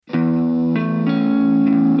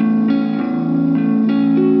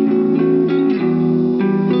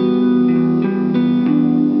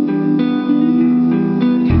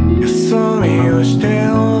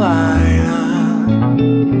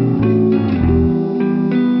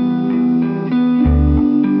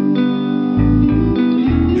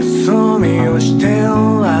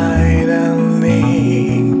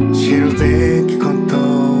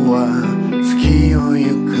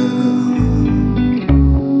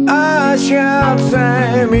足跡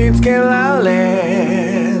さえ見つけら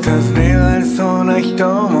れ尋ねられそうな人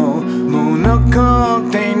ももう残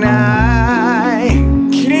っていない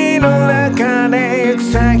霧の中で行く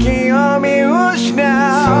先を見失う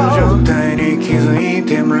その状態に気づい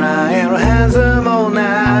てもらえるはずもな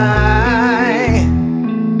い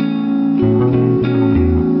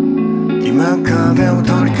今からでも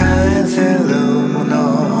取り返せるも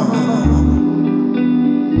の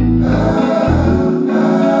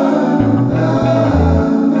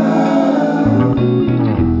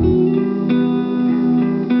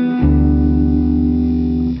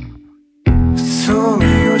遊び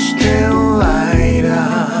をしてる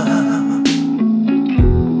間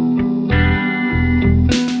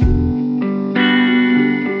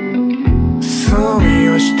遊び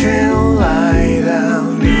をしてる間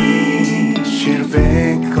に知る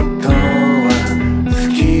べきことは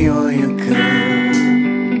月を行く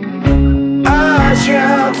足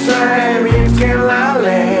跡さえ見つけられ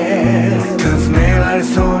尋ねられ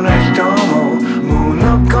そうな人ももう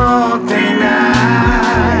残っていな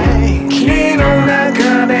い霧の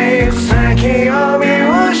中で行く先を見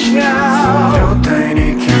失うその状態に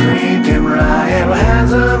気づいてもらえるは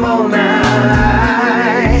ずもな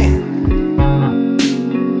い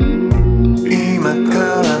今か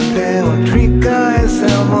らでも繰り返せる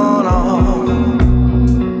もの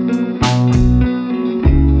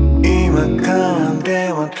今からで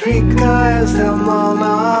も繰り返せるも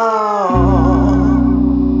の